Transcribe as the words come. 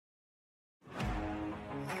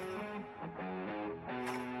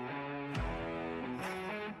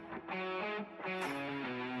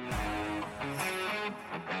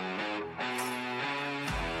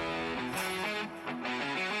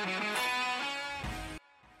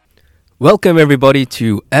Welcome everybody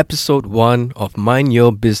to episode 1 of Mind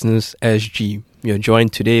Your Business SG. You're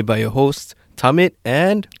joined today by your hosts, Tamit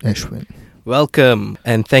and Ashwin. Welcome,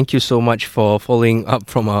 and thank you so much for following up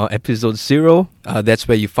from our episode 0. That's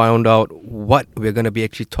where you found out what we're going to be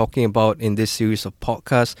actually talking about in this series of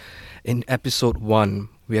podcasts. In episode 1,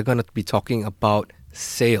 we are going to be talking about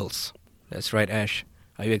sales. That's right, Ash.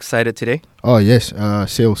 Are you excited today? Oh, yes.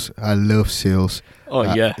 Sales. I love sales. Oh,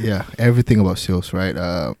 yeah. Yeah, everything about sales, right?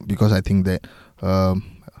 Because I think that,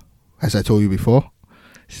 as I told you before,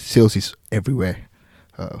 sales is everywhere.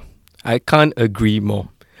 I can't agree more.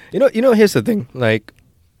 You know. Here's the thing. Like,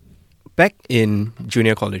 back in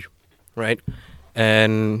junior college, right?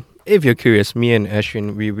 And if you're curious, me and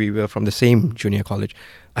Ashwin, we were from the same junior college.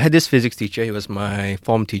 I had this physics teacher. He was my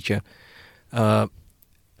form teacher.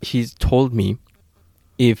 He told me,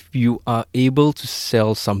 if you are able to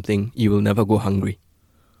sell something, you will never go hungry.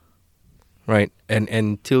 Right? And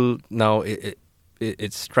until now,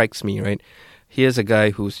 it strikes me, right? Here's a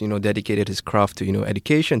guy who's, dedicated his craft to,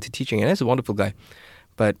 education, to teaching, and that's a wonderful guy.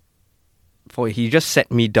 But he just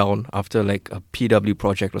set me down after like a PW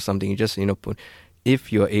project or something. He just, put,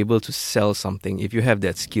 if you're able to sell something, if you have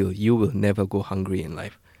that skill, you will never go hungry in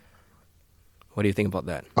life. What do you think about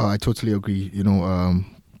that? I totally agree.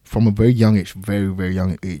 From a very young age, very, very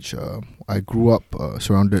young age, I grew up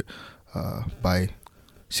surrounded by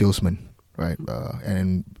salesmen, right?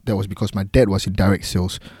 And that was because my dad was in direct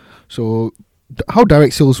sales. So how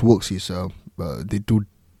direct sales works is they do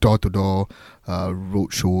door-to-door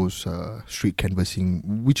road shows, street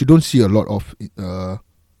canvassing, which you don't see a lot of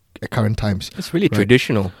at current times. It's really right?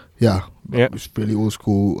 traditional. Yeah, it's really old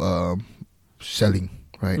school selling,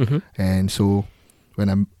 right? Mm-hmm. And so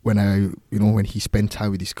when he spent time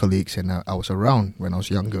with his colleagues and I was around when I was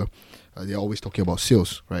younger, they're always talking about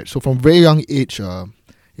sales, right? So from very young age,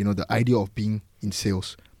 the idea of being in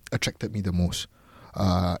sales attracted me the most.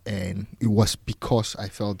 And it was because I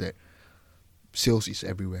felt that sales is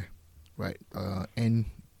everywhere, right? And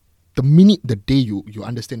the day you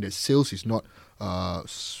understand that sales is not,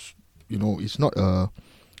 it's not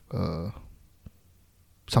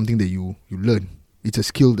something that you learn. It's a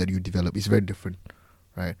skill that you develop. It's very different,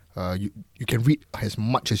 right? You can read as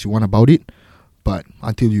much as you want about it, but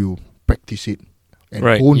until you practice it and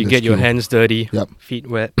right, hone you the get skill, your hands dirty, yep. feet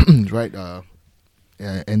wet, right?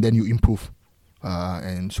 And then you improve.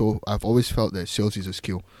 And so I've always felt that sales is a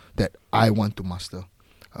skill that I want to master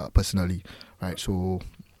personally, right? So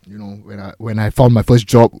when I found my first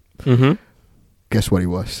job, guess what it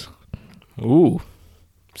was? Ooh,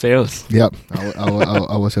 sales. Yep,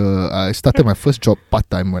 I started my first job part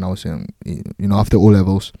time when I was after O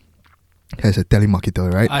levels as a telemarketer,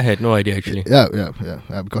 right? I had no idea actually. Yeah,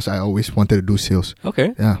 because I always wanted to do sales.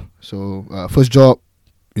 Okay. Yeah, so first job,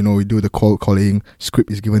 we do the calling, script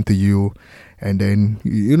is given to you, and then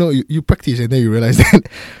you practice, and then you realize that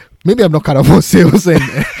maybe I'm not cut out for sales. And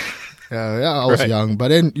I was young, but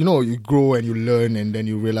then you grow and you learn, and then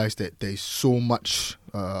you realize that there is so much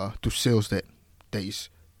to sales that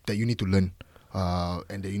you need to learn,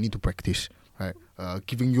 and that you need to practice. Right,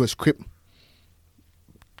 giving you a script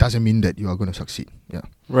doesn't mean that you are going to succeed. Yeah,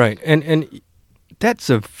 right, and that's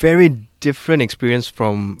a very different experience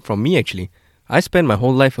from me actually. I spent my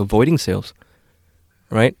whole life avoiding sales,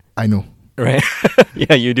 right? I know. Right?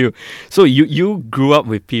 Yeah, you do. So you grew up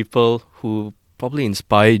with people who probably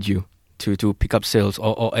inspired you to pick up sales,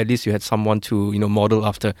 or at least you had someone to model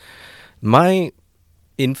after. My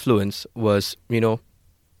influence was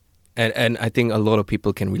and I think a lot of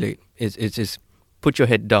people can relate. It's just put your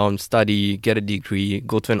head down, study, get a degree,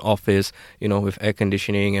 go to an office, with air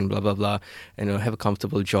conditioning and blah blah blah, and have a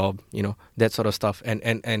comfortable job, that sort of stuff,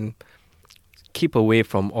 and keep away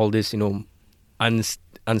from all this,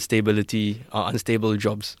 instability, unstable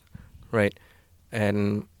jobs, right?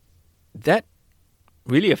 And that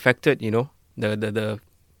really affected, the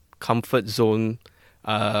comfort zone.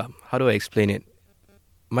 How do I explain it?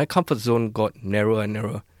 My comfort zone got narrower and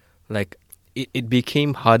narrower. Like it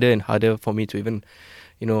became harder and harder for me to even,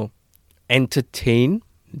 entertain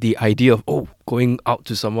the idea of going out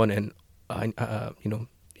to someone and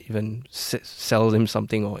even sell him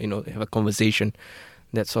something, or have a conversation,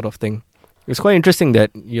 that sort of thing. It's quite interesting that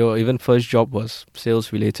your even first job was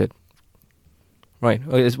sales related, right?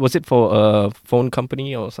 Was it for a phone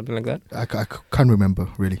company or something like that? I can't remember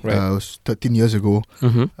really. Right. It was 13 years ago.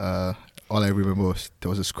 Mm-hmm. All I remember was there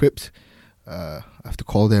was a script. I have to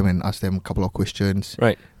call them and ask them a couple of questions.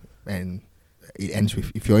 Right. And it ends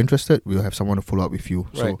with, if you're interested, we'll have someone to follow up with you.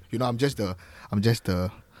 Right. So I'm just the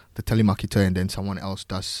telemarketer, and then someone else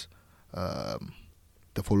does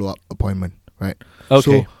the follow up appointment, right?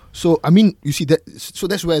 Okay. So I mean, you see that. So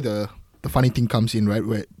that's where the the funny thing comes in, right?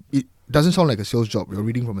 Where it doesn't sound like a sales job. You're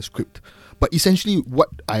reading from a script. But essentially what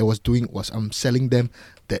I was doing was I'm selling them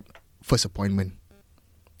that first appointment.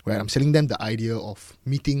 Right? I'm selling them the idea of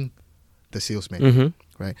meeting the salesman. Mm-hmm.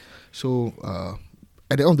 Right? So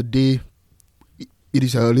at the end of the day, it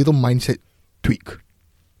is a little mindset tweak.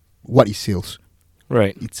 What is sales?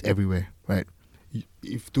 Right. It's everywhere, right?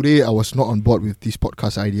 If today I was not on board with this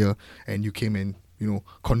podcast idea and you came and,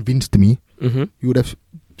 convinced me, Mm-hmm. you would have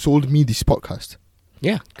sold me this podcast.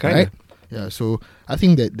 Yeah, kind Right? of. Yeah, so I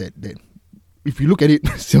think that if you look at it,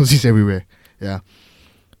 sales is everywhere. Yeah.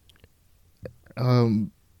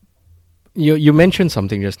 You mentioned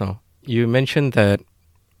something just now. You mentioned that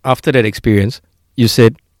after that experience, you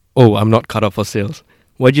said, "Oh, I'm not cut out for sales."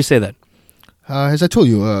 Why'd you say that? As I told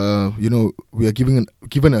you, we are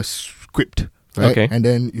given a script, right? Okay. And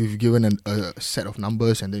then you've given a set of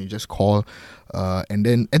numbers, and then you just call. And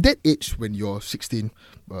then at that age, when you're 16,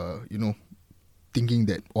 thinking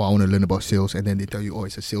that, I want to learn about sales, and then they tell you,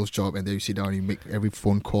 it's a sales job, and then you sit down and you make every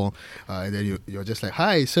phone call, and then you're just like,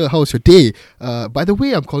 "Hi, sir, how's your day? By the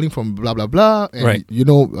way, I'm calling from blah blah blah, and Right.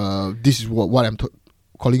 this is what I'm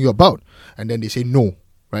calling you about." And then they say no,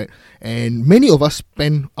 right? And many of us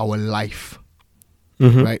spend our life,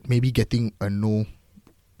 Mm-hmm. right, maybe getting a no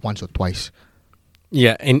once or twice.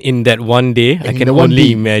 Yeah, in that one day, I And can in one only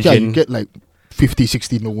day, imagine. Yeah, you get like 50,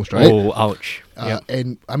 60 no's, right? Oh, ouch. Yeah.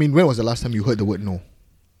 And I mean, when was the last time you heard the word no?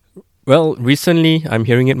 Well, recently I'm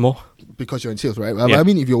hearing it more. Because you're in sales, right? Yeah. I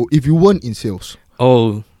mean, if you weren't in sales,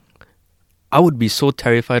 Oh, I would be so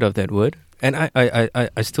terrified of that word, and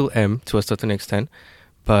I still am to a certain extent,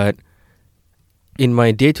 but in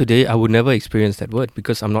my day to day, I would never experience that word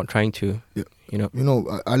because I'm not trying to. Yeah. You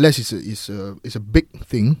know. unless it's a big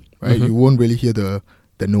thing, right? Mhm. You won't really hear the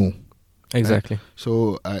no. Exactly.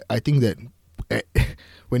 So I think that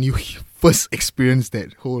when you first experience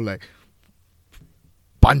that whole like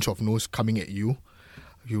bunch of no's coming at you,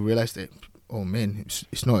 you realize that, oh man,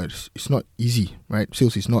 it's not easy, right?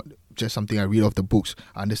 Sales is not just something I read off the books.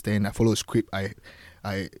 I understand. I follow a script.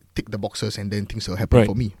 I tick the boxes and then things will happen Right.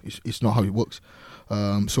 for me. It's not how it works.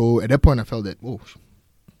 So at that point, I felt that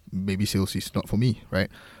maybe sales is not for me, right?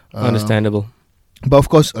 Understandable. But of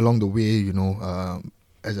course, along the way,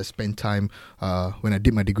 as I spent time, when I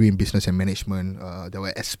did my degree in business and management, there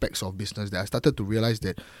were aspects of business that I started to realize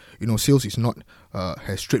that, sales is not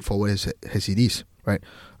as straightforward as it is, right?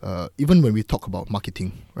 Even when we talk about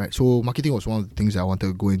marketing, right? So marketing was one of the things I wanted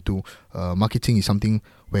to go into. Marketing is something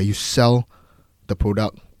where you sell the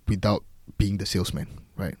product without being the salesman,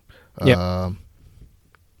 right? Yep.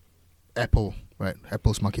 Apple, right?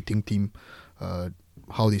 Apple's marketing team,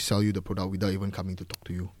 how they sell you the product without even coming to talk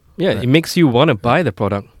to you. Yeah, Right. it makes you want to buy the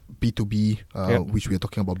product. B2B, Yep. which we are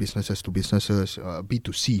talking about businesses to businesses,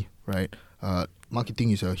 B2C, right?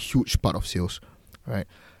 Marketing is a huge part of sales, right?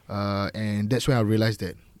 And that's when I realized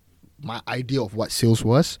that my idea of what sales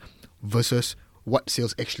was versus what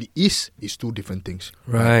sales actually is two different things.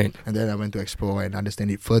 Right. And then I went to explore and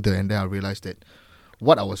understand it further, and then I realized that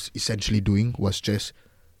what I was essentially doing was just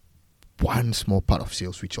one small part of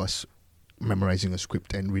sales, which was memorizing a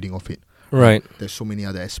script and reading off it. Right. There's so many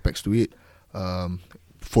other aspects to it.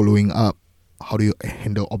 Following up, how do you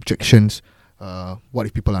handle objections? What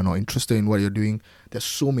if people are not interested in what you're doing? There's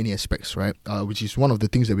so many aspects, right? Which is one of the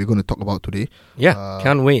things that we're going to talk about today. Yeah,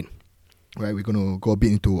 can't wait. Right, we're going to go a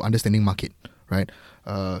bit into understanding market, right?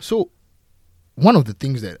 So one of the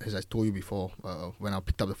things that, as I told you before, when I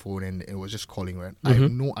picked up the phone and it was just calling, right? I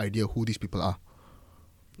have no idea who these people are.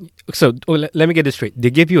 So let me get this straight. They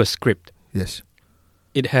give you a script. Yes.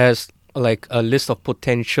 It has like a list of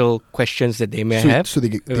potential questions that they may have. So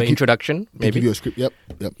they Introduction, they maybe. give you a script. Yep.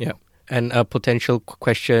 Yeah, and potential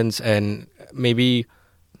questions, and maybe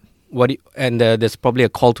there's probably a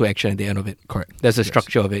call to action at the end of it. Correct. There's a Yes.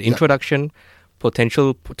 structure of it: introduction,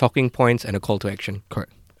 potential talking points, and a call to action.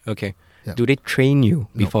 Correct. Okay. Yeah. Do they train you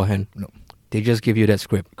No. beforehand? No. They just give you that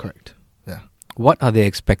script. Correct. Yeah. What are they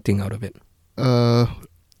expecting out of it?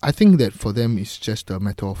 I think that for them it's just a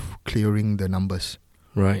matter of clearing the numbers,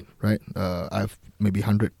 Right. right? I have maybe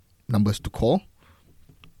 100 numbers to call.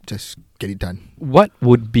 Just get it done. What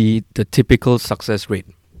would be the typical success rate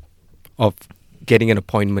of getting an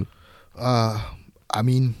appointment? I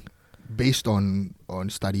mean, based on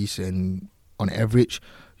studies and on average,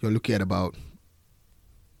 you're looking at about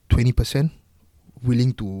 20%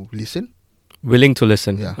 willing to listen. Willing to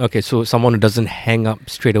listen. Yeah. Okay, so someone who doesn't hang up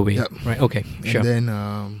straight away. Yep. Right. Okay. Sure. And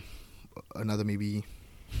then another maybe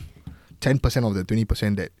 10% of the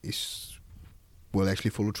 20% that will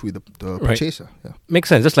actually follow through with the Right. purchaser. Yeah. Makes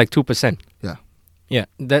sense. That's like 2%. Yeah. Yeah.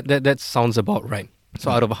 That sounds about right.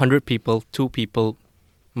 So out of 100 people, 2 people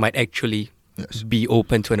might actually Yes. be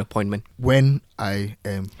open to an appointment. When I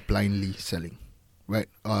am blindly selling, right?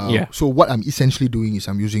 Yeah. So what I'm essentially doing is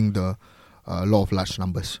I'm using the law of large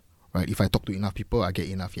numbers, right? If I talk to enough people, I get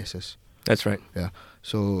enough yeses. That's right. Yeah.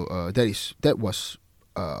 So that was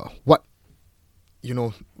what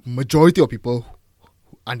majority of people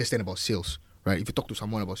understand about sales, right? If you talk to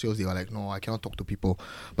someone about sales, they are like, no, I cannot talk to people.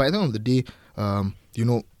 But at the end of the day,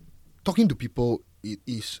 talking to people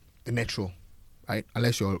is natural, right?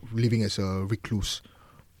 Unless you're living as a recluse,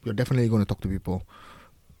 you're definitely going to talk to people.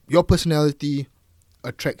 Your personality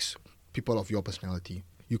attracts people of your personality.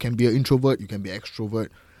 You can be an introvert, you can be extrovert,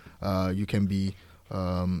 you can be,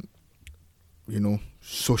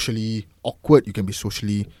 socially awkward, you can be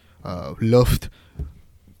socially loved.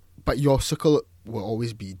 But your circle will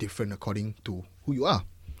always be different according to who you are.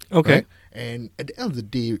 Okay. Right? And at the end of the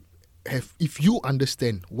day, if you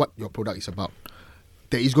understand what your product is about,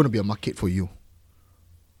 there is going to be a market for you.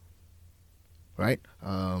 Right?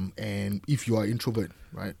 And if you are introvert,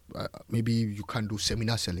 right, maybe you can't do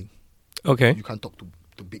seminar selling. Okay. You can't talk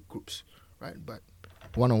to big groups, right? But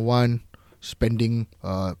one-on-one, spending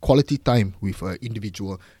quality time with an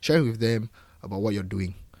individual, sharing with them about what you're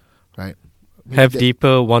doing, right? Maybe Have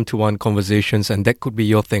deeper one-to-one conversations, and that could be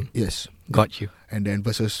your thing. Yes. Got you. And then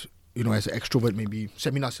versus, as an extrovert, maybe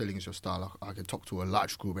seminar selling is your style. I can talk to a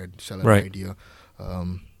large group and sell an Right. idea.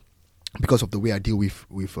 Because of the way I deal with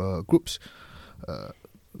groups,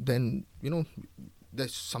 then,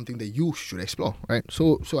 that's something that you should explore, right?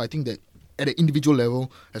 So I think that at an individual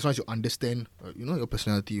level, as long as you understand, your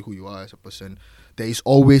personality, who you are as a person, there is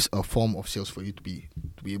always a form of sales for you to be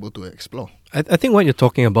able to explore. I think what you're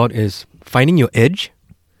talking about is finding your edge.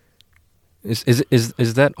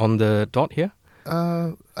 Is that on the dot here?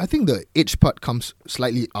 I think the edge part comes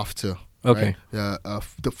slightly after. Okay. Right?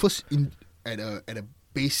 The first at a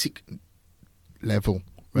basic level.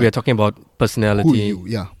 We are talking about personality. Who are you?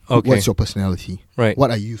 Yeah. Okay. What's your personality? Right.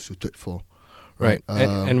 What are you suited for? Right.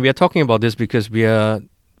 And we are talking about this because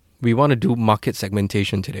we want to do market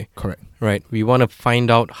segmentation today. Correct. Right. We want to find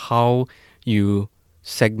out how you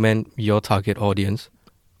segment your target audience,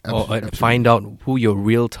 or find out who your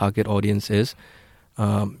real target audience is.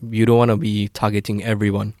 You don't want to be targeting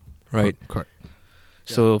everyone, right? Correct.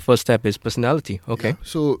 So first step is personality. Okay.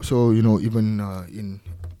 Yeah. So even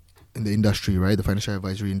in the industry, right, the financial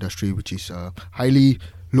advisory industry, which is highly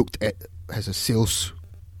looked at as a sales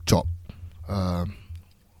job.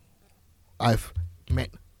 I've met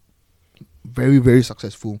very, very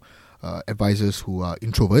successful advisors who are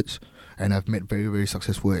introverts, and I've met very, very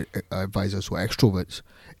successful advisors who are extroverts,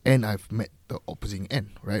 and I've met the opposite end,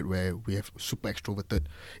 right, where we have super extroverted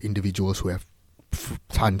individuals who have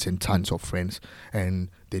tons and tons of friends, and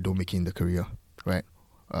they don't make it in the career, right?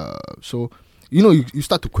 So you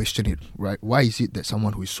start to question it, right? Why is it that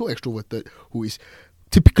someone who is so extroverted, who is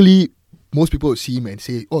typically, most people would see him and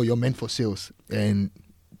say, oh, you're meant for sales, and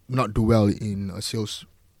not do well in a sales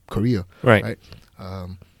career, Right.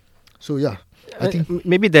 So yeah, I think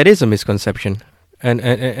maybe that is a misconception, and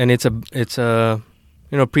it's a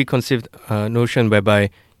preconceived notion whereby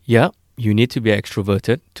you need to be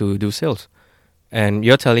extroverted to do sales, and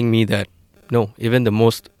you're telling me that no, even the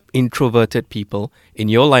most introverted people in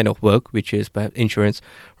your line of work, which is perhaps insurance,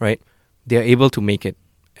 right? They are able to make it,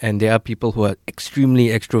 and there are people who are extremely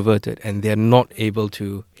extroverted and they are not able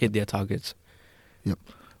to hit their targets. Yep.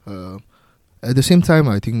 At the same time,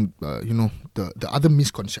 I think the other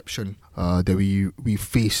misconception that we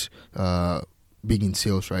face being in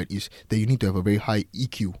sales, right, is that you need to have a very high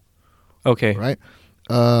EQ. Okay. Right.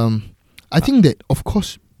 I think that of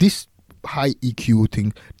course this high EQ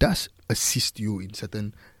thing does assist you in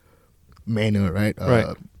certain manner, right?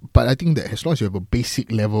 Right. But I think that as long as you have a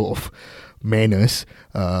basic level of manners,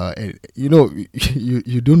 and you don't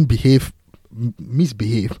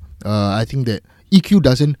misbehave. I think that EQ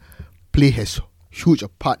doesn't play as huge a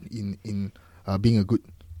part in being a good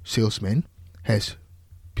salesman as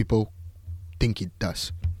people think it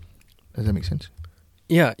does. Does that make sense?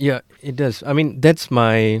 Yeah, it does. I mean, that's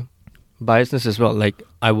my biasness as well. Like,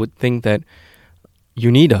 I would think that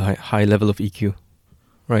you need a high level of EQ,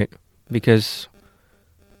 right? Because,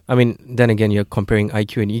 I mean, then again, you're comparing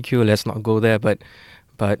IQ and EQ. Let's not go there. But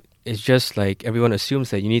it's just like everyone assumes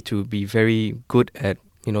that you need to be very good at,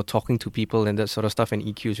 talking to people and that sort of stuff. And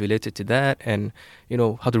EQ is related to that. And,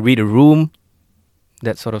 how to read a room,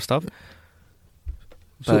 that sort of stuff.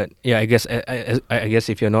 But yeah, I guess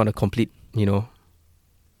if you're not a complete, idiot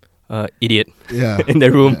in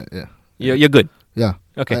the room, you're good. Yeah.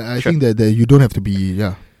 Okay. I sure. think that you don't have to be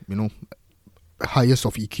highest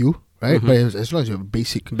of EQ, right? Mhm. But as long as you have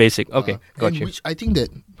basic. Basic. Okay, got and you. which I think that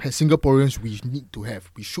as Singaporeans we need to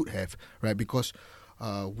have, we should have, right? Because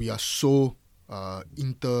we are so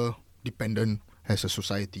interdependent as a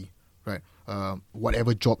society, right?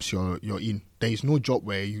 Whatever jobs you're in, there is no job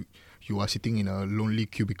where you are sitting in a lonely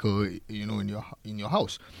cubicle, in your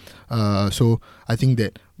house. So I think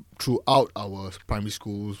that throughout our primary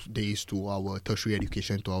school days to our tertiary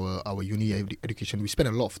education to our uni education, we spend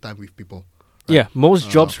a lot of time with people. Right? Yeah, most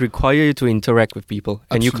jobs require you to interact with people,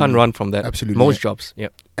 and you can't Absolutely. run from that. Absolutely, Most yeah. jobs. Yeah.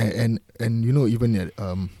 And even at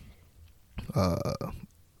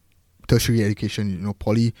tertiary education,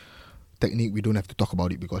 polytechnic, we don't have to talk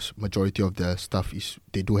about it because majority of the stuff is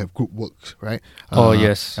they do have group works, right? Oh,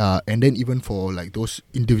 yes. And then even for like those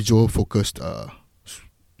individual focused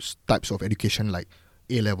types of education like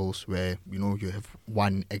A levels, where you have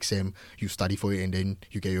one exam, you study for it, and then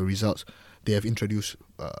you get your results. They have introduced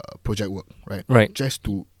project work, right? Right. Just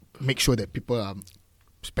to make sure that people are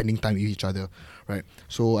spending time with each other, right?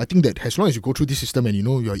 So I think that as long as you go through this system and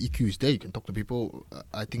your EQ is there, you can talk to people.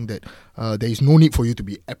 I think that there is no need for you to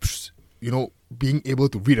be being able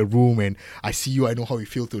to read a room and I see you, I know how you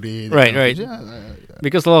feel today. Right. Yeah.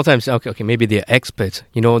 Because a lot of times, okay, maybe they're experts.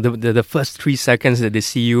 The first 3 seconds that they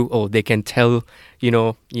see you, they can tell,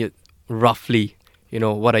 roughly,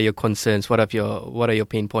 what are your concerns, what are your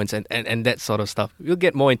pain points, and that sort of stuff. We'll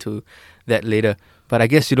get more into that later. But I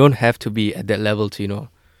guess you don't have to be at that level to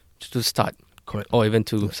start. Correct. Or even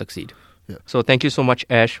to succeed. Yeah. So thank you so much,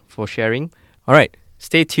 Ash, for sharing. All right,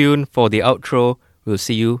 stay tuned for the outro. We'll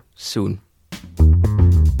see you soon.